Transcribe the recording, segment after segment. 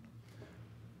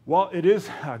Well, it is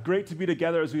great to be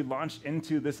together as we launch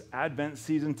into this Advent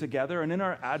season together and in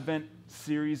our Advent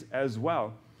series as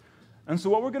well. And so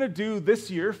what we're going to do this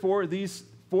year for these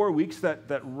 4 weeks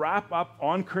that wrap up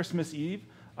on Christmas Eve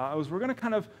is we're going to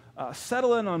kind of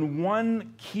settle in on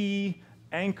one key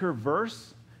anchor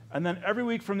verse, and then every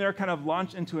week from there kind of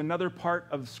launch into another part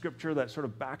of Scripture that sort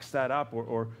of backs that up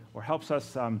or helps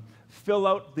us fill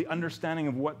out the understanding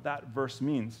of what that verse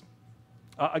means.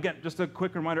 Again, just a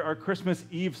quick reminder, our Christmas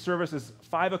Eve service is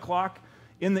 5 o'clock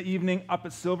in the evening up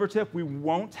at Silvertip. We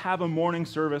won't have a morning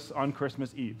service on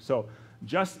Christmas Eve. So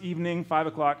just evening, 5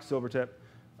 o'clock, Silvertip.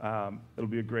 It'll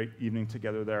be a great evening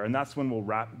together there. And that's when we'll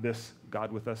wrap this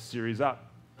God With Us series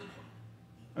up.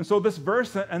 And so this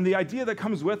verse and the idea that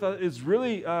comes with it is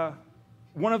really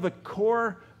one of the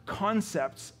core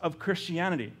concepts of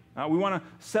Christianity. We want to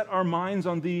set our minds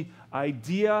on the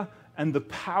idea and the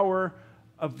power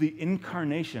of the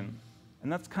incarnation.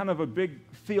 And that's kind of a big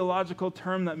theological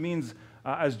term that means,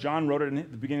 as John wrote it in the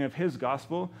beginning of his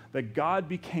gospel, that God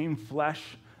became flesh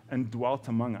and dwelt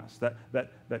among us,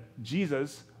 that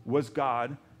Jesus was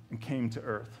God and came to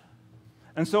earth.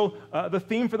 And so the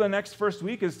theme for the next first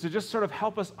week is to just sort of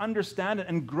help us understand it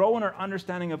and grow in our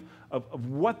understanding of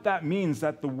what that means,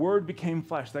 that the Word became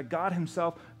flesh, that God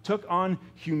himself took on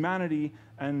humanity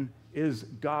and is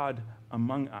God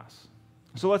among us.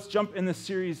 So let's jump in this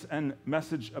series and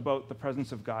message about the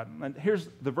presence of God. And here's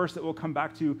the verse that we'll come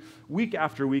back to week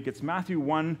after week. It's Matthew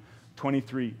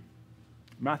 1:23.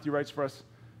 Matthew writes for us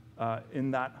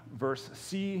in that verse,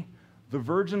 "See, the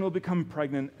virgin will become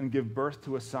pregnant and give birth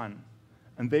to a son,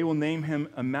 and they will name him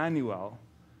Emmanuel,"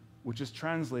 which is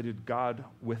translated God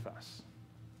with us.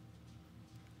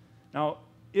 Now,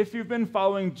 if you've been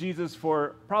following Jesus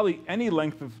for probably any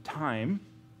length of time,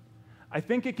 I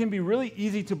think it can be really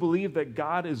easy to believe that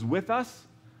God is with us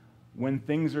when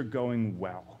things are going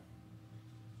well,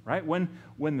 right? When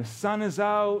the sun is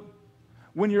out,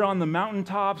 when you're on the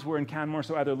mountaintops, we're in Canmore,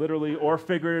 so either literally or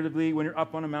figuratively, when you're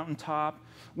up on a mountaintop,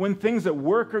 when things at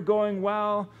work are going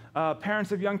well,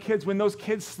 parents of young kids, when those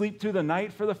kids sleep through the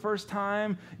night for the first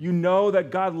time, you know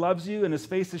that God loves you and his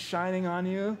face is shining on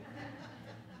you.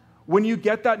 When you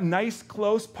get that nice,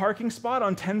 close parking spot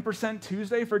on 10%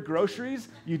 Tuesday for groceries,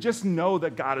 you just know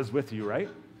that God is with you, right?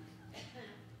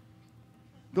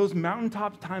 Those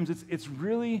mountaintop times, it's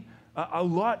really a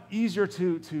lot easier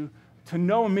to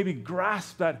know and maybe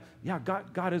grasp that, yeah,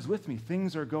 God is with me.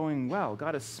 Things are going well.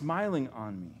 God is smiling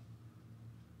on me.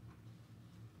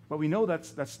 But we know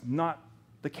that's not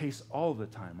the case all the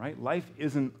time, right? Life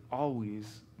isn't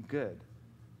always good.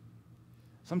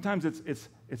 Sometimes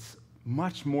it's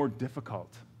much more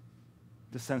difficult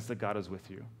to sense that God is with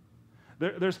you.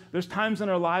 There's times in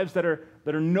our lives that are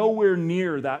nowhere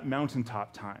near that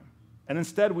mountaintop time. And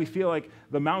instead, we feel like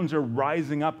the mountains are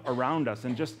rising up around us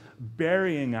and just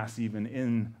burying us even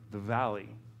in the valley.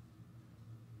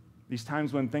 These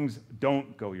times when things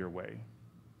don't go your way,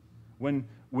 when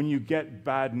you get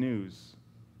bad news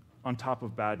on top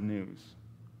of bad news,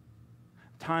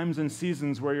 times and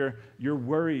seasons where you're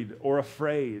worried or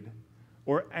afraid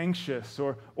or anxious,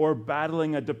 or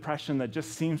battling a depression that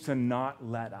just seems to not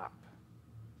let up.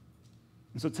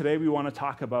 And so today we want to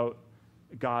talk about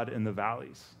God in the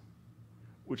valleys,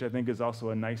 which I think is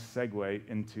also a nice segue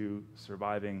into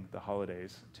surviving the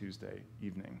holidays Tuesday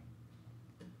evening.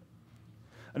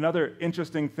 Another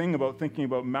interesting thing about thinking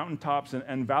about mountaintops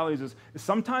and valleys is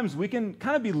sometimes we can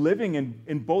kind of be living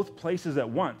in both places at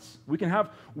once. We can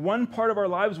have one part of our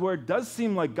lives where it does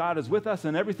seem like God is with us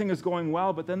and everything is going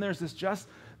well, but then there's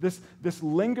this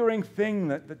lingering thing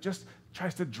that just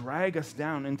tries to drag us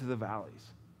down into the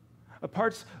valleys.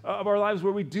 Parts of our lives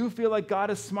where we do feel like God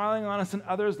is smiling on us, and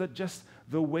others that just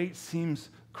the weight seems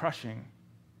crushing.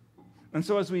 And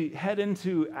so as we head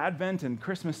into Advent and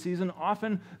Christmas season,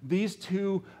 often these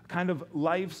two kind of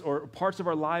lives or parts of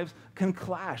our lives can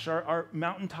clash, our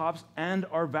mountaintops and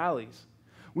our valleys.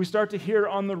 We start to hear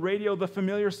on the radio the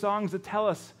familiar songs that tell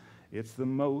us, it's the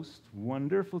most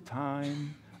wonderful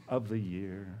time of the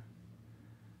year.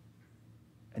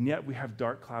 And yet we have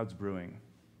dark clouds brewing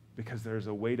because there's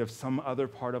a weight of some other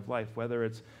part of life, whether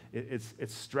it's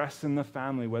stress in the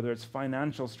family, whether it's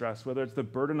financial stress, whether it's the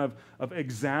burden of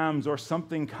exams or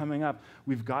something coming up.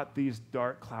 We've got these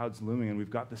dark clouds looming, and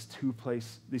we've got these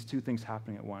two things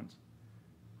happening at once.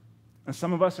 And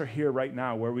some of us are here right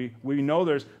now where we know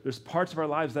there's parts of our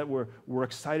lives that we're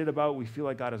excited about, we feel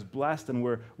like God is blessed, and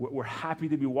we're happy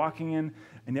to be walking in,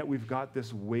 and yet we've got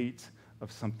this weight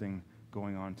of something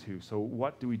going on too. So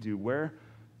what do we do? Where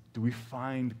do we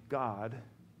find God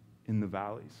in the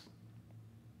valleys?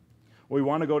 We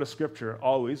want to go to Scripture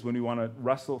always when we want to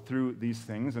wrestle through these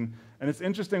things. And it's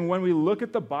interesting, when we look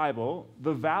at the Bible,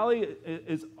 the valley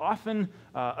is often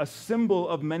a symbol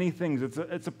of many things.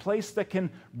 It's a place that can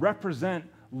represent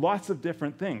lots of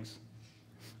different things.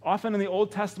 Often in the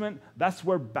Old Testament, that's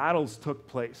where battles took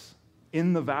place,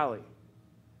 in the valley.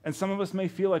 And some of us may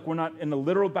feel like we're not in a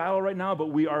literal battle right now,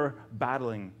 but we are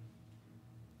battling.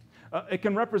 It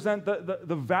can represent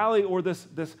the valley, or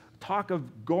this talk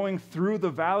of going through the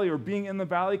valley or being in the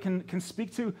valley can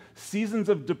speak to seasons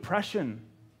of depression.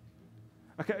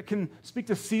 It can speak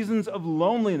to seasons of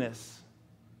loneliness.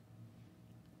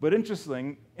 But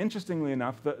interestingly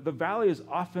enough, the valley is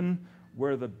often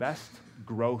where the best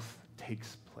growth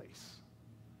takes place.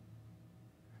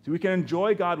 So we can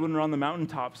enjoy God when we're on the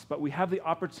mountaintops, but we have the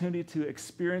opportunity to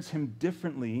experience Him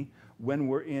differently when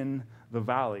we're in the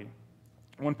valley.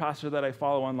 One pastor that I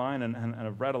follow online, and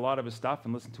I've read a lot of his stuff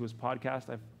and listened to his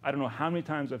podcast, I don't know how many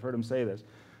times I've heard him say this,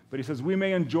 but he says, we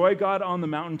may enjoy God on the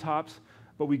mountaintops,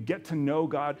 but we get to know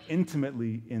God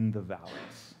intimately in the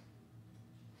valleys.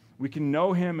 We can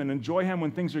know Him and enjoy Him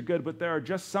when things are good, but there are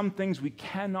just some things we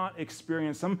cannot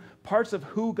experience, some parts of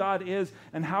who God is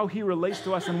and how He relates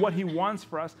to us and what He wants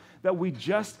for us that we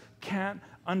just can't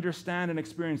understand and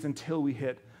experience until we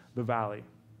hit the valley.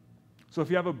 So if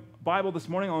you have a Bible this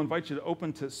morning, I'll invite you to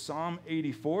open to Psalm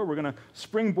 84. We're going to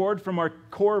springboard from our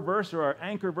core verse or our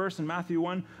anchor verse in Matthew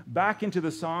 1 back into the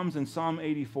Psalms in Psalm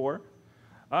 84.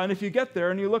 And if you get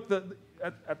there and you look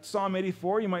at Psalm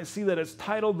 84, you might see that it's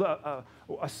titled a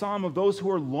psalm of those who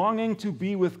are longing to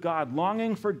be with God,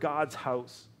 longing for God's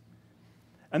house.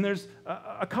 And there's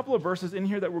a couple of verses in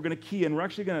here that we're going to key in. We're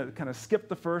actually going to kind of skip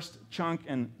the first chunk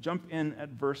and jump in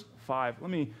at verse 5.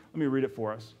 Let me read it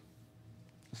for us.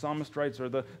 The psalmist writes, or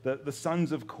the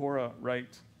sons of Korah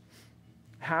write,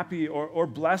 happy or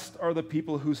blessed are the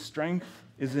people whose strength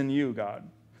is in you, God,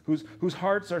 whose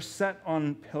hearts are set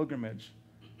on pilgrimage.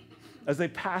 As they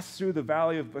pass through the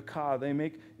valley of Baca, they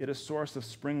make it a source of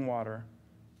spring water.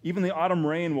 Even the autumn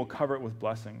rain will cover it with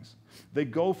blessings. They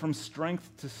go from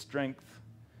strength to strength,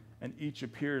 and each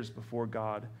appears before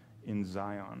God in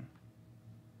Zion.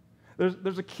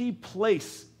 There's a key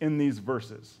place in these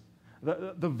verses.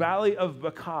 The valley of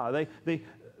Baca.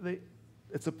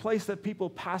 It's a place that people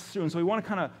pass through, and so we want to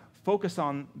kind of focus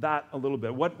on that a little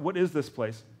bit. What is this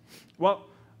place? Well,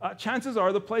 chances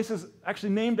are the place is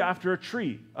actually named after a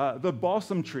tree, the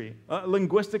balsam tree.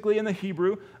 Linguistically in the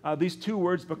Hebrew, these two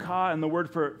words, Baca and the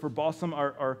word for balsam,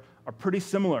 are pretty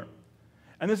similar.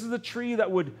 And this is a tree that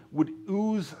would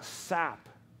ooze sap,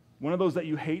 one of those that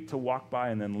you hate to walk by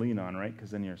and then lean on, right?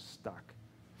 Because then you're stuck.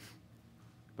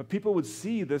 But people would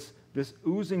see this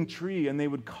oozing tree, and they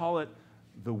would call it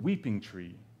the weeping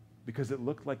tree because it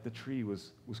looked like the tree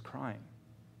was crying.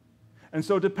 And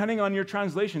so depending on your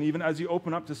translation, even as you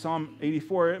open up to Psalm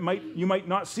 84, you might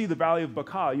not see the valley of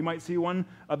Baca. You might see one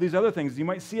of these other things. You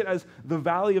might see it as the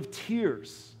valley of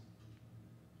tears,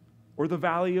 or the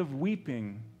valley of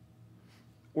weeping,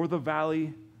 or the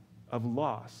valley of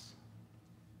loss.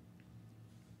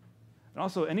 And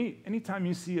also, anytime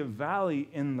you see a valley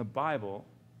in the Bible,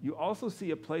 you also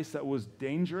see a place that was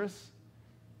dangerous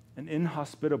and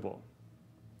inhospitable.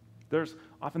 There's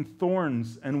often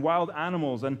thorns and wild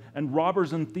animals and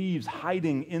robbers and thieves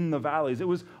hiding in the valleys. It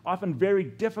was often very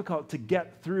difficult to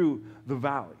get through the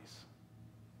valleys.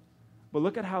 But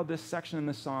look at how this section in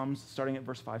the Psalms, starting at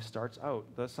verse 5, starts out.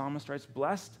 The psalmist writes,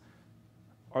 blessed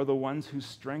are the ones whose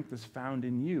strength is found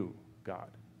in you, God.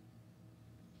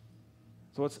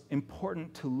 So it's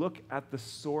important to look at the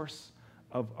source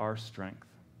of our strength.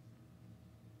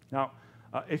 Now,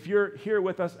 if you're here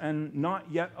with us and not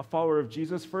yet a follower of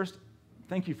Jesus, first,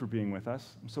 thank you for being with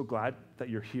us. I'm so glad that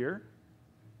you're here.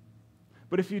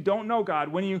 But if you don't know God,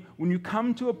 when you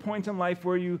come to a point in life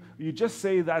where you just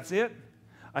say, that's it,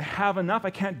 I have enough, I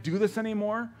can't do this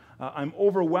anymore, I'm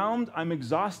overwhelmed, I'm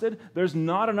exhausted, there's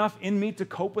not enough in me to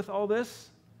cope with all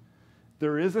this,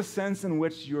 there is a sense in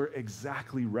which you're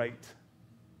exactly right.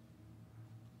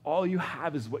 All you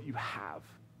have is what you have.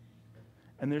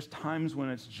 And there's times when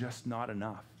it's just not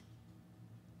enough.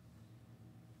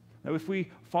 Now, if we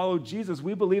follow Jesus,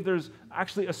 we believe there's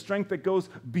actually a strength that goes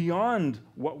beyond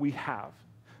what we have.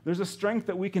 There's a strength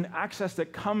that we can access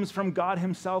that comes from God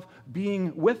Himself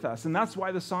being with us. And that's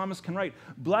why the psalmist can write,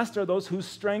 blessed are those whose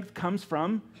strength comes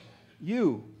from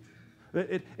you.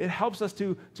 It helps us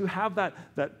to have that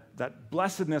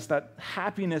blessedness, that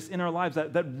happiness in our lives,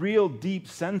 that real deep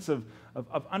sense of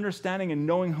understanding and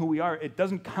knowing who we are. It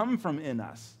doesn't come from in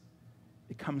us.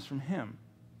 It comes from Him.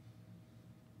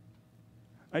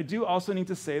 I do also need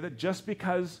to say that just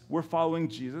because we're following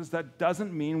Jesus, that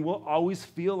doesn't mean we'll always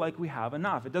feel like we have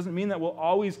enough. It doesn't mean that we'll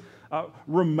always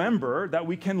remember that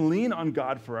we can lean on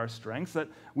God for our strengths, that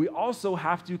we also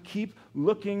have to keep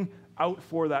looking out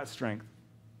for that strength.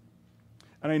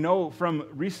 And I know from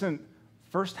recent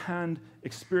firsthand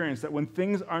experience that when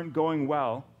things aren't going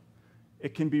well,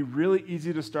 it can be really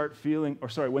easy to start feeling,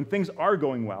 when things are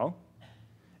going well,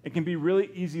 it can be really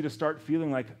easy to start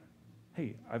feeling like,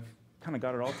 hey, I've kind of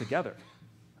got it all together.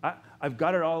 I've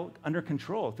got it all under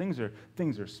control. Things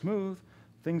are smooth.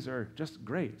 Things are just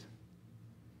great.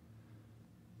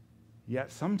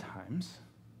 Yet sometimes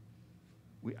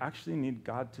we actually need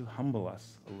God to humble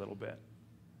us a little bit,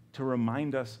 to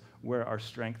remind us where our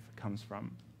strength comes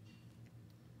from.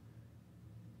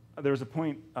 There was a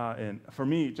point for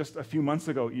me just a few months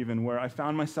ago even where I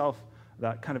found myself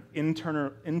that kind of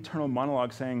internal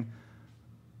monologue saying,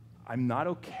 I'm not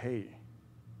okay.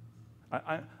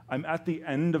 I'm at the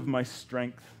end of my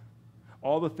strength.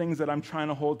 All the things that I'm trying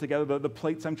to hold together, the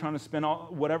plates I'm trying to spin,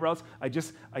 whatever else, I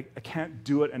can't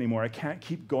do it anymore. I can't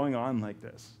keep going on like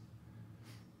this.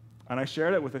 And I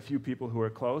shared it with a few people who were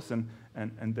close, and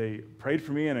they prayed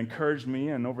for me and encouraged me.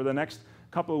 And over the next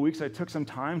couple of weeks, I took some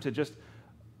time to just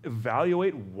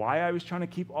evaluate why I was trying to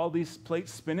keep all these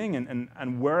plates spinning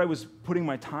and where I was putting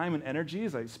my time and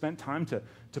energies. I spent time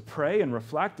to pray and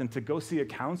reflect and to go see a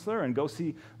counselor and go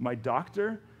see my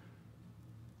doctor.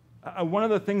 One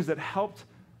of the things that helped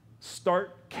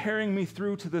start carrying me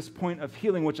through to this point of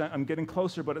healing, which I'm getting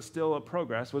closer, but it's still a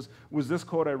progress, was this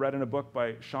quote I read in a book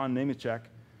by Sean Nemechek.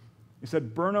 He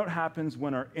said, burnout happens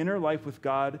when our inner life with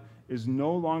God is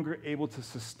no longer able to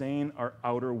sustain our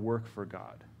outer work for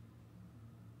God.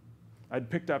 I'd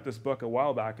picked up this book a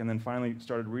while back and then finally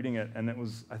started reading it, and it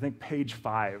was, I think, page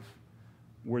 5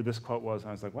 where this quote was. And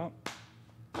I was like, well,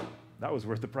 that was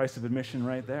worth the price of admission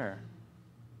right there.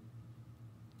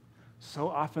 So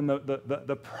often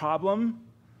the problem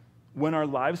when our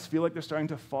lives feel like they're starting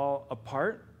to fall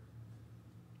apart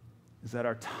is that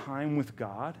our time with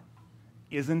God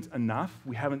isn't enough.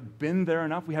 We haven't been there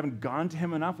enough. We haven't gone to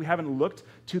Him enough. We haven't looked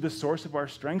to the source of our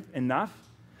strength enough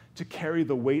to carry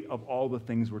the weight of all the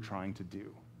things we're trying to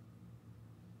do.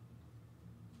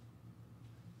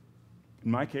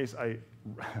 In my case, I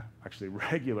actually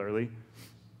regularly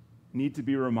need to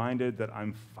be reminded that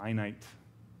I'm finite,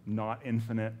 not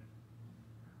infinite.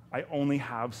 I only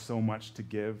have so much to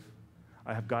give.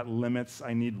 I have got limits.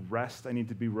 I need rest. I need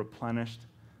to be replenished.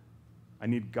 I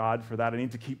need God for that. I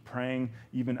need to keep praying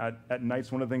even at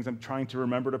nights. One of the things I'm trying to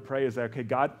remember to pray is that, okay,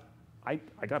 God, I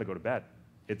got to go to bed.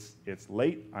 It's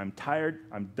late, I'm tired,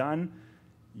 I'm done.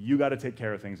 You got to take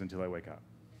care of things until I wake up.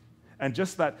 And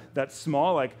just that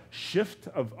small shift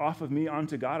off of me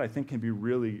onto God, I think can be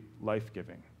really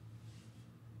life-giving.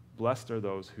 Blessed are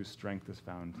those whose strength is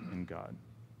found in God.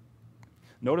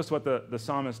 Notice what the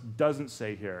psalmist doesn't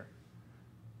say here.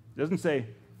 He doesn't say,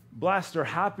 blessed or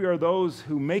happy are those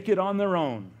who make it on their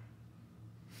own.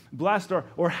 Blessed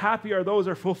or happy are those,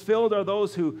 or fulfilled are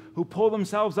those who pull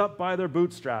themselves up by their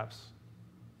bootstraps.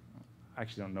 I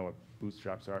actually don't know what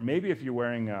bootstraps are. Maybe if you're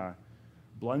wearing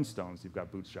Blundstones, you've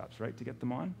got bootstraps, right, to get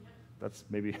them on? That's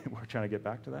maybe we're trying to get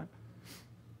back to that.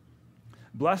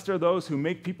 Blessed are those who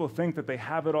make people think that they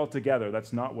have it all together.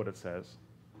 That's not what it says.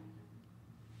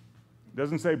 It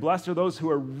doesn't say, blessed are those who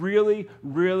are really,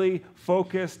 really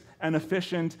focused and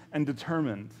efficient and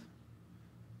determined.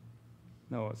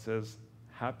 No, it says,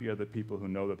 happy are the people who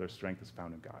know that their strength is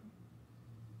found in God.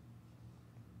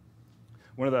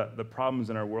 One of the problems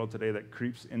in our world today that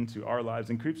creeps into our lives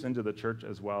and creeps into the church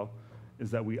as well is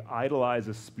that we idolize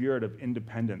a spirit of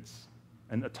independence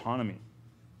and autonomy.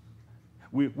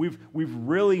 We've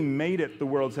really made it, the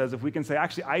world says, if we can say,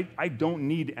 actually, I don't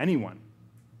need anyone.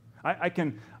 I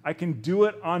can do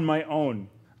it on my own.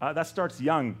 That starts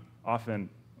young often.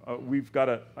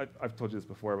 I've told you this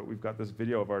before, but we've got this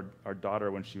video of our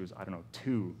daughter when she was,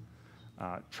 2,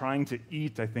 trying to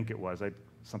eat, I think it was,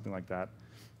 something like that.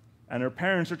 And her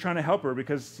parents are trying to help her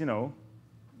because,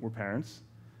 we're parents.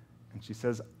 And she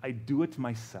says, I do it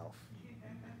myself.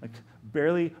 Like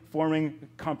barely forming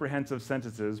comprehensive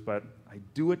sentences, but I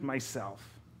do it myself.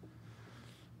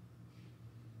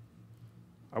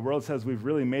 Our world says we've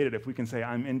really made it if we can say,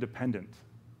 I'm independent.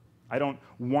 I don't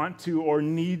want to or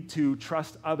need to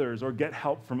trust others or get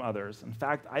help from others. In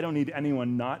fact, I don't need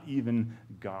anyone, not even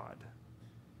God.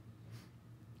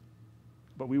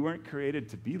 But we weren't created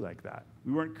to be like that.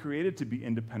 We weren't created to be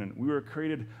independent. We were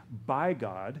created by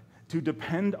God to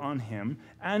depend on Him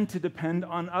and to depend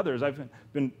on others. I've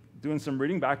been doing some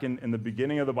reading back in the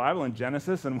beginning of the Bible in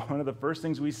Genesis, and one of the first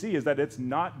things we see is that it's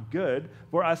not good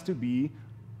for us to be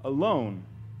alone.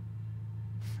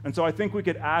 And so I think we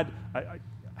could add, I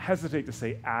hesitate to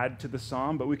say add to the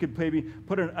psalm, but we could maybe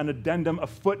put an addendum, a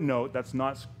footnote that's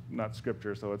not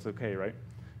scripture, so it's okay, right?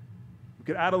 We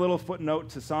could add a little footnote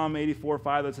to Psalm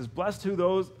 84:5 that says, Blessed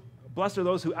are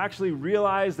those who actually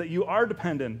realize that you are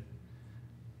dependent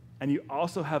and you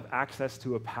also have access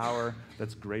to a power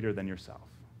that's greater than yourself.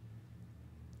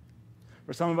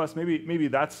 For some of us, maybe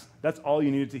that's all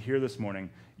you needed to hear this morning.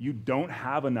 You don't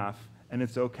have enough, and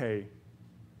it's okay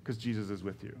because Jesus is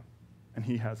with you, and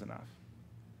he has enough.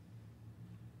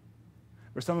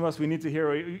 For some of us, we need to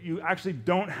hear you actually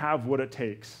don't have what it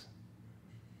takes,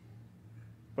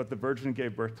 but the virgin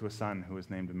gave birth to a son who is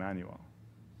named Emmanuel,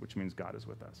 which means God is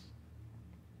with us.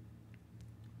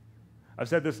 I've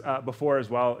said this before as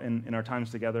well in our times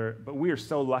together, but we are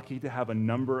so lucky to have a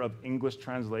number of English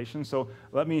translations. So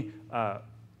let me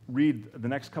read the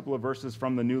next couple of verses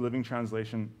from the New Living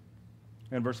Translation.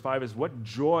 And verse 5 is, What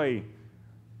joy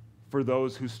for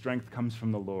those whose strength comes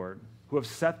from the Lord, who have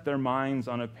set their minds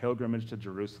on a pilgrimage to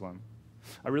Jerusalem.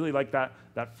 I really like that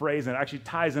phrase, and it actually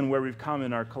ties in where we've come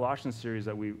in our Colossians series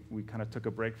that we kind of took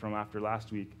a break from after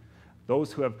last week.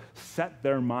 Those who have set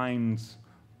their minds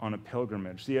on a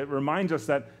pilgrimage. See, it reminds us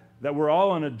that we're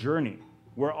all on a journey.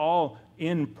 We're all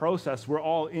in process. We're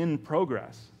all in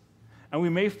progress. And we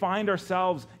may find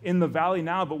ourselves in the valley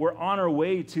now, but we're on our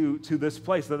way to this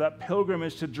place, that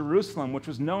pilgrimage to Jerusalem, which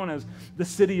was known as the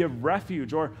City of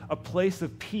Refuge, or a place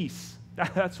of peace.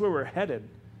 That's where we're headed.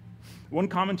 One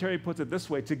commentary puts it this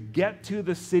way: to get to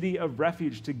the City of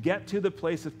Refuge, to get to the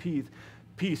place of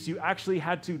peace, you actually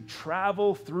had to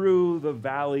travel through the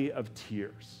valley of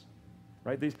tears.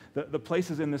 Right? The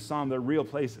places in this psalm, they're real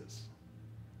places.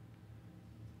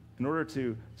 In order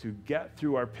to get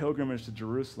through our pilgrimage to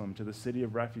Jerusalem, to the City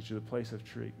of Refuge, to the place of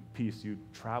peace, you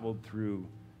traveled through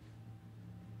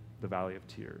the valley of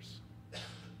tears.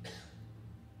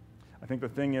 I think the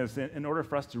thing is, in order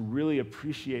for us to really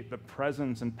appreciate the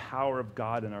presence and power of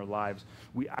God in our lives,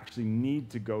 we actually need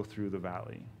to go through the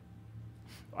valley.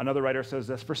 Another writer says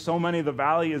this: for so many, the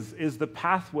valley is the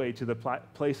pathway to the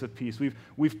place of peace.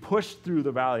 We've pushed through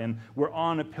the valley, and we're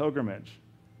on a pilgrimage.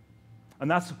 And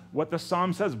that's what the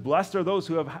psalm says. Blessed are those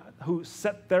who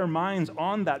set their minds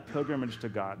on that pilgrimage to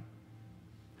God.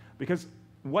 Because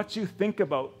what you think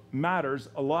about matters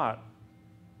a lot.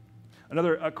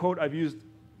 Another quote I've used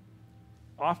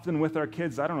often with our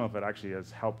kids, I don't know if it actually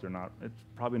has helped or not. It's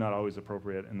probably not always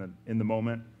appropriate in the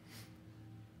moment.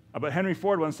 But Henry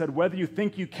Ford once said, whether you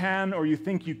think you can or you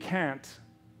think you can't,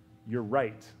 you're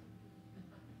right.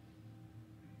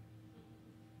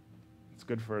 It's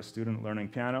good for a student learning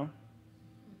piano.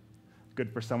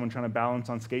 Good for someone trying to balance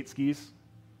on skate skis.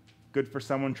 Good for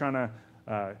someone trying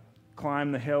to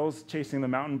climb the hills, chasing the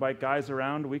mountain bike guys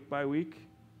around week by week.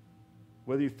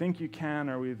 Whether you think you can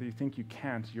or whether you think you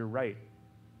can't, you're right.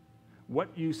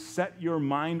 What you set your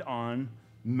mind on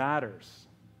matters.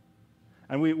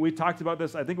 And we talked about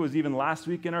this, I think it was even last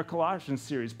week in our Colossians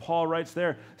series. Paul writes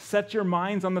there, set your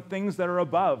minds on the things that are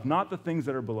above, not the things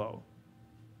that are below.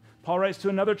 Paul writes to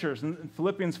another church in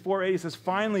Philippians 4:8, he says,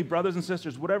 finally, brothers and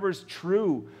sisters, whatever is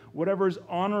true, whatever is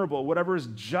honorable, whatever is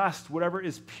just, whatever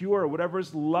is pure, whatever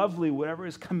is lovely, whatever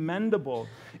is commendable,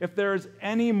 if there is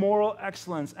any moral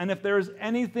excellence, and if there is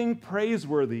anything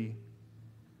praiseworthy,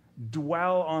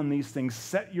 dwell on these things.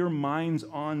 Set your minds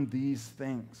on these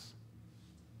things.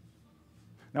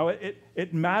 Now,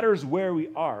 it matters where we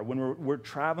are when we're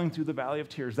traveling through the valley of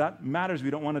tears. That matters. We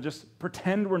don't want to just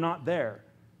pretend we're not there.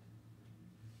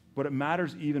 But it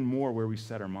matters even more where we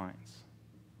set our minds.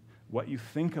 What you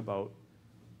think about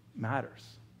matters.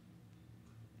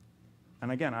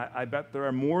 And again, I bet there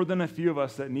are more than a few of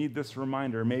us that need this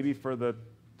reminder, maybe for the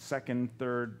second,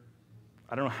 third,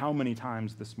 I don't know how many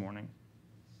times this morning.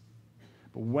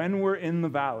 But when we're in the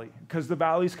valley, because the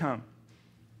valleys come,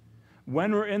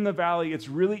 when we're in the valley, it's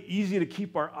really easy to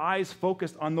keep our eyes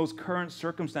focused on those current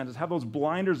circumstances, have those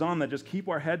blinders on that just keep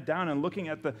our head down and looking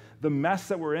at the mess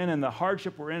that we're in and the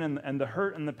hardship we're in and the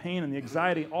hurt and the pain and the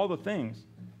anxiety, all the things.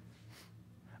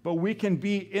 But we can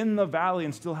be in the valley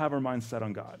and still have our minds set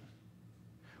on God.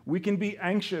 We can be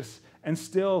anxious and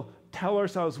still tell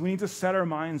ourselves we need to set our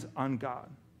minds on God.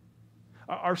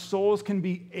 Our souls can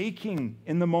be aching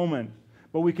in the moment,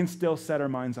 but we can still set our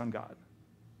minds on God.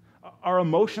 Our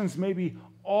emotions may be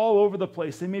all over the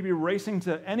place. They may be racing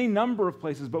to any number of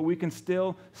places, but we can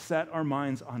still set our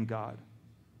minds on God.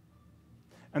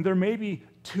 And there may be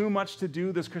too much to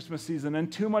do this Christmas season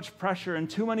and too much pressure and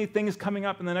too many things coming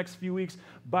up in the next few weeks,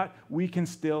 but we can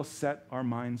still set our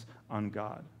minds on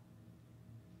God.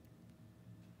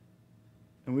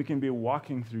 And we can be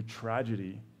walking through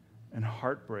tragedy and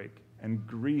heartbreak and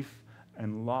grief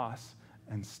and loss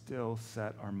and still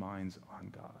set our minds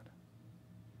on God.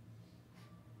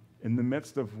 In the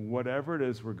midst of whatever it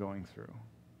is we're going through,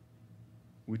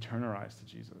 we turn our eyes to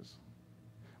Jesus.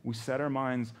 We set our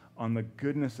minds on the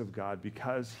goodness of God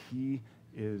because he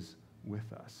is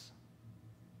with us.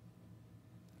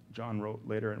 John wrote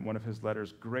later in one of his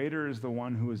letters, "Greater is the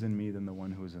one who is in me than the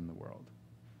one who is in the world."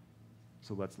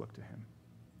 So let's look to him.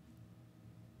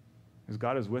 Because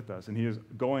God is with us, and he is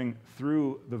going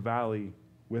through the valley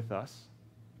with us,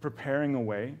 preparing a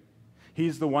way.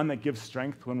 He's the one that gives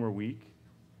strength when we're weak.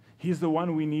 He's the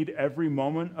one we need every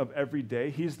moment of every day.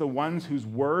 He's the one whose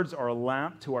words are a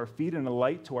lamp to our feet and a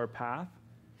light to our path.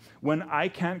 When I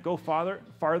can't go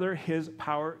farther, his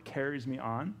power carries me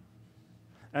on.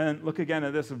 And look again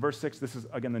at this in verse 6. This is,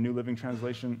 again, the New Living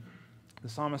Translation. The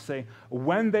psalmists say,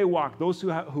 when they walk, those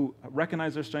who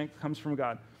recognize their strength comes from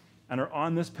God and are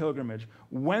on this pilgrimage,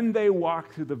 when they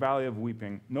walk through the valley of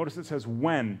weeping, notice it says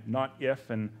when, not if,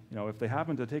 and if they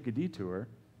happen to take a detour,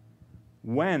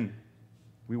 when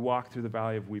we walk through the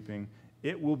valley of weeping,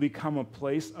 it will become a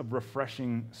place of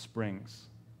refreshing springs.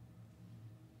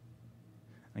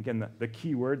 Again, the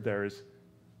key word there is,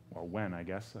 well, when, I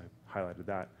guess. I highlighted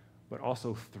that. But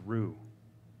also through.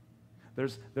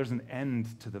 There's an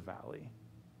end to the valley.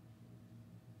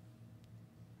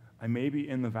 I may be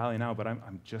in the valley now, but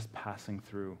I'm just passing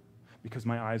through because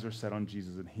my eyes are set on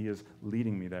Jesus and he is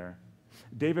leading me there.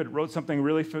 David wrote something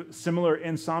really similar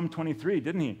in Psalm 23,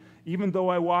 didn't he? Even though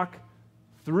I walk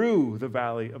through the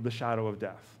valley of the shadow of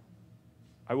death,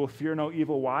 I will fear no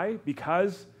evil. Why?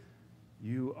 Because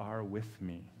you are with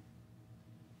me.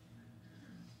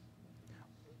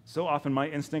 So often my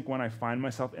instinct when I find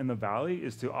myself in the valley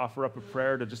is to offer up a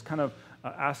prayer to just kind of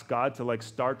ask God to, like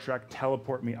Star Trek,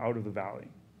 teleport me out of the valley.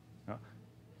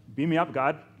 Beam me up,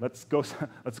 God. Let's go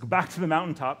back to the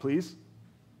mountaintop, please.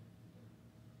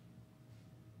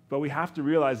 But we have to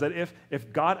realize that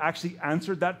if God actually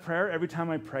answered that prayer every time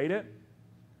I prayed it,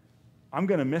 I'm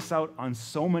going to miss out on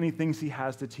so many things he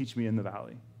has to teach me in the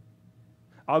valley.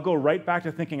 I'll go right back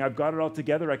to thinking, I've got it all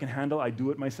together, I can handle, I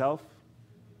do it myself.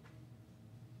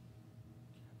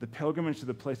 The pilgrimage to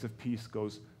the place of peace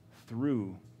goes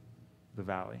through the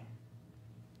valley.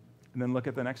 And then look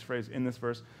at the next phrase in this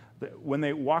verse. When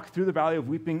they walk through the valley of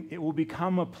weeping, it will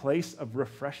become a place of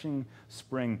refreshing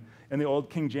spring. In the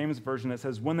old King James Version, it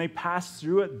says, when they pass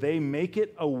through it, they make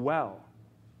it a well,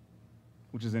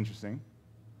 which is interesting.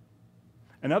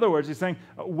 In other words, he's saying,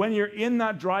 when you're in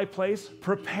that dry place,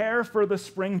 prepare for the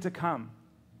spring to come.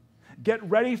 Get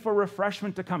ready for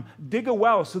refreshment to come. Dig a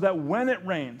well so that when it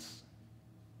rains,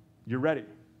 you're ready.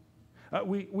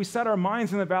 We set our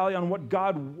minds in the valley on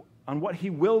what he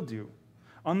will do,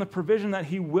 on the provision that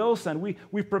he will send.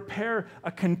 We prepare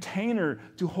a container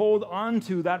to hold on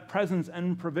to that presence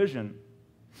and provision.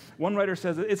 One writer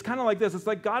says it's kind of like this. It's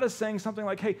like God is saying something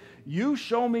like, hey, you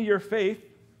show me your faith,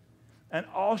 and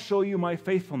I'll show you my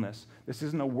faithfulness. This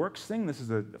isn't a works thing. This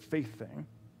is a faith thing.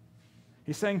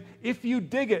 He's saying, if you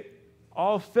dig it,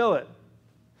 I'll fill it.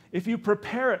 If you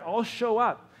prepare it, I'll show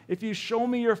up. If you show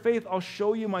me your faith, I'll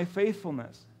show you my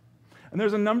faithfulness. And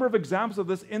there's a number of examples of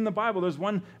this in the Bible. There's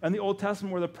one in the Old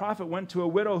Testament where the prophet went to a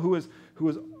widow who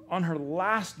was on her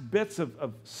last bits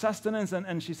of sustenance,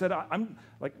 and she said,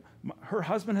 her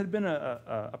husband had been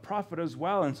a prophet as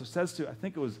well, and so says to, I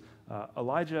think it was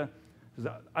Elijah, says,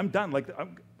 I'm done.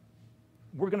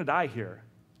 We're going to die here.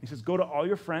 He says, go to all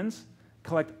your friends,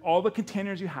 collect all the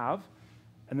containers you have,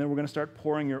 and then we're going to start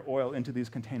pouring your oil into these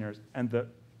containers. And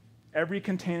every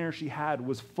container she had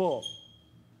was full.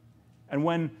 And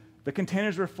when the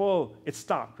containers were full, it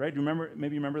stopped, right?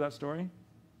 Maybe you remember that story?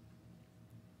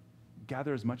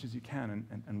 Gather as much as you can,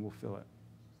 and we'll fill it.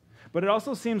 But it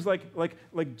also seems like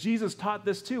Jesus taught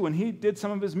this too. When he did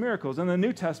some of his miracles in the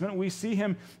New Testament, we see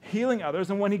him healing others.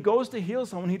 And when he goes to heal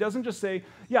someone, he doesn't just say,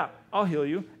 yeah, I'll heal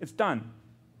you. It's done.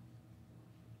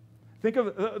 Think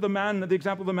of the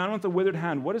example of the man with the withered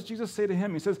hand. What does Jesus say to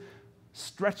him? He says,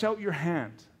 stretch out your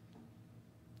hand.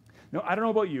 Now, I don't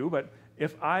know about you, but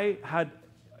if I had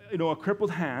a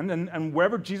crippled hand, and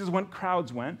wherever Jesus went,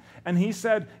 crowds went, and he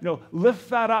said, lift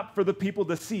that up for the people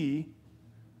to see.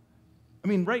 I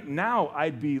mean, right now,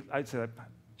 I'd say,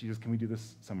 Jesus, can we do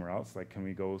this somewhere else? Can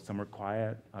we go somewhere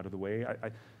quiet, out of the way?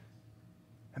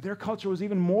 And their culture was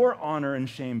even more honor and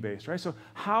shame-based, right? So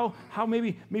how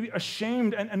maybe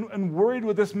ashamed and worried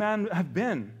would this man have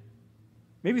been?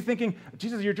 Maybe thinking,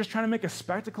 Jesus, you're just trying to make a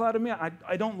spectacle out of me?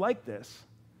 I don't like this.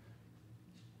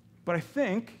 But I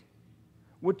think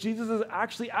what Jesus is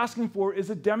actually asking for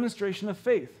is a demonstration of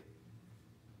faith.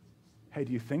 Hey,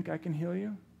 do you think I can heal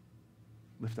you?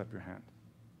 Lift up your hand.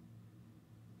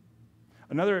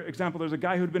 Another example, there's a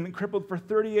guy who'd been crippled for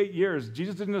 38 years.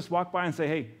 Jesus didn't just walk by and say,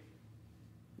 hey,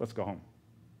 let's go home.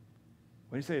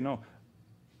 What do you say? No.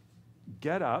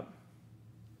 Get up.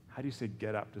 How do you say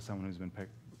get up to someone who's been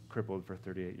crippled for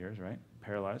 38 years, right?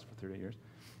 Paralyzed for 38 years.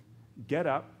 Get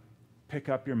up, pick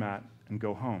up your mat, and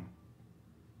go home.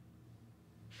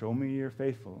 Show me you're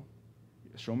faithful.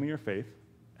 Show me your faith,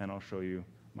 and I'll show you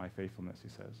my faithfulness, he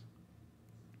says.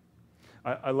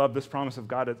 I love this promise of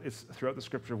God. It's throughout the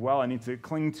scripture well. I need to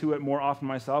cling to it more often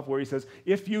myself, where he says,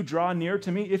 if you draw near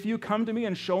to me, if you come to me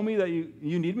and show me that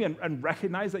you need me and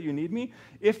recognize that you need me,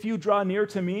 if you draw near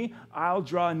to me, I'll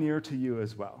draw near to you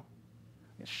as well.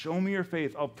 Show me your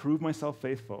faith. I'll prove myself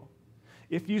faithful.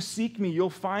 If you seek me, you'll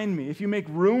find me. If you make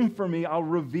room for me, I'll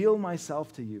reveal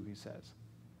myself to you, he says.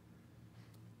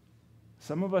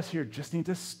 Some of us here just need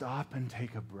to stop and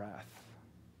take a breath.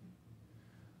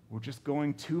 We're just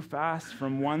going too fast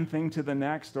from one thing to the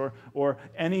next, or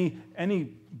any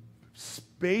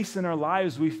space in our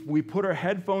lives, we put our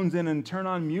headphones in and turn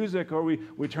on music, or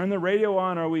we turn the radio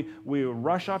on, or we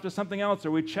rush off to something else,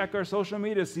 or we check our social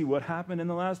media to see what happened in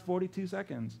the last 42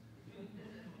 seconds.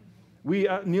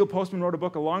 Neil Postman wrote a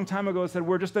book a long time ago that said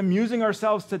we're just amusing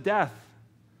ourselves to death,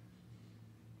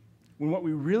 when what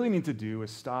we really need to do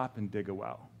is stop and dig a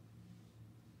well.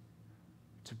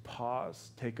 To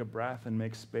pause, take a breath, and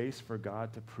make space for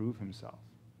God to prove himself.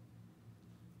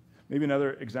 Maybe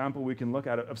another example we can look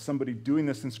at of somebody doing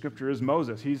this in Scripture is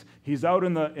Moses. He's out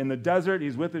in the desert,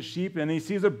 he's with his sheep, and he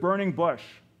sees a burning bush.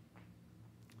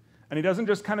 And he doesn't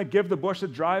just kind of give the bush a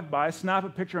drive-by, snap a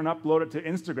picture and upload it to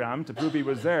Instagram to prove he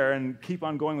was there and keep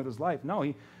on going with his life.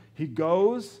 No, he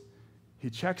goes, he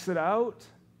checks it out,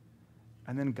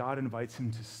 and then God invites him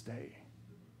to stay.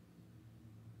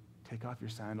 Take off your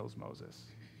sandals, Moses.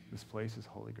 This place is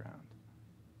holy ground.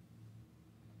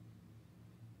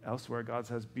 Elsewhere, God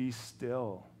says, be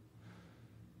still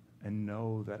and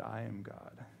know that I am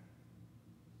God.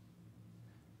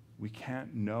 We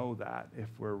can't know that if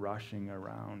we're rushing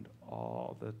around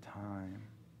all the time.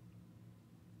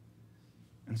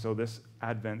 And so this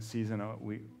Advent season,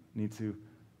 we need to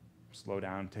slow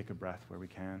down, take a breath where we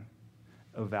can,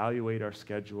 evaluate our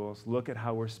schedules, look at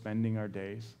how we're spending our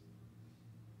days.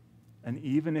 And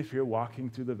even if you're walking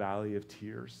through the valley of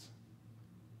tears,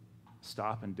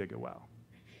 stop and dig a well.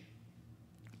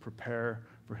 Prepare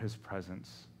for his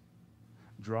presence.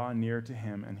 Draw near to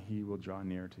him, and he will draw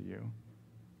near to you.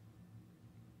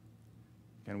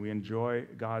 Again, we enjoy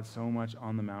God so much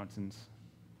on the mountains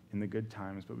in the good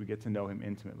times, but we get to know him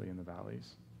intimately in the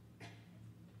valleys.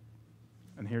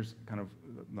 And here's kind of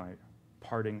my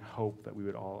parting hope that we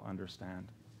would all understand.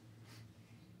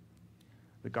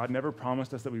 That God never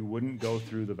promised us that we wouldn't go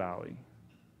through the valley.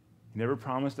 He never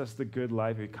promised us the good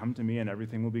life. He'd come to me and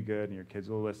everything will be good and your kids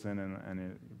will listen and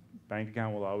your bank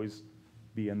account will always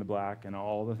be in the black and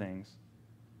all the things.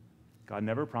 God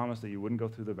never promised that you wouldn't go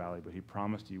through the valley, but he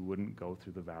promised you wouldn't go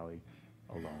through the valley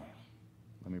alone.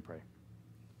 Let me pray.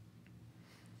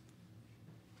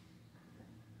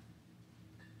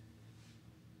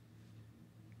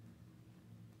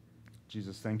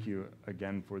 Jesus, thank you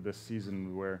again for this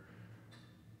season where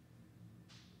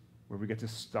we get to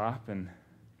stop and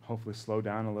hopefully slow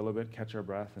down a little bit, catch our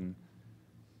breath,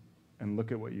 and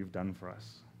look at what you've done for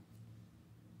us.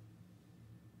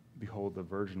 Behold, the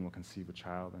virgin will conceive a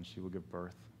child, and she will give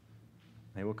birth.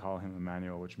 They will call him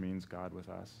Emmanuel, which means God with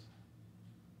us.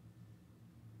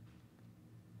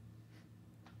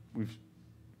 We've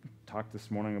talked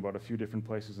this morning about a few different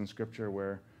places in Scripture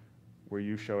where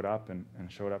you showed up and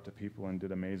showed up to people and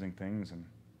did amazing things. And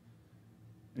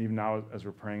even now, as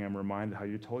we're praying, I'm reminded how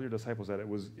you told your disciples that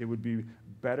it would be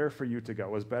better for you to go.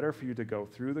 It was better for you to go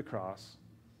through the cross,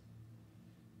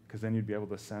 because then you'd be able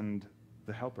to send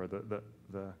the helper,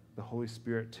 the Holy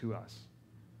Spirit to us,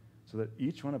 so that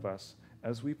each one of us,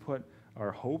 as we put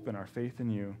our hope and our faith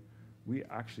in you, we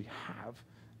actually have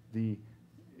the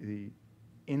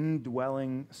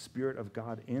indwelling Spirit of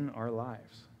God in our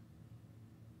lives.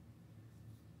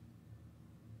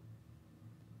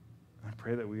 I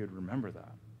pray that we would remember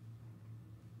that.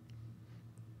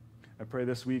 I pray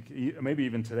this week, maybe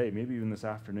even today, maybe even this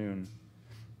afternoon,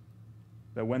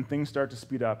 that when things start to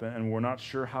speed up and we're not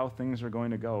sure how things are going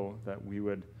to go, that we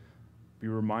would be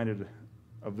reminded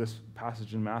of this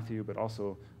passage in Matthew, but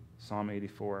also Psalm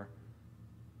 84.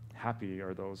 Happy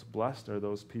are those, blessed are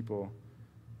those people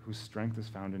whose strength is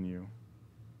found in you,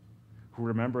 who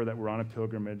remember that we're on a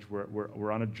pilgrimage,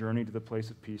 we're on a journey to the place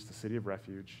of peace, the City of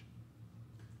Refuge.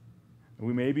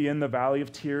 We may be in the valley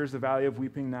of tears, the valley of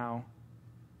weeping now,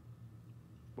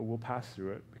 but we'll pass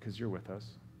through it because you're with us.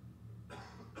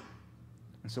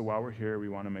 And so while we're here, we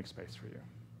want to make space for you.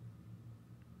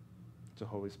 So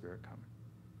Holy Spirit, come.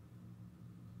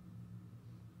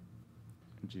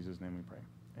 In Jesus' name we pray.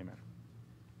 Amen.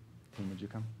 Team, would you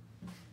come?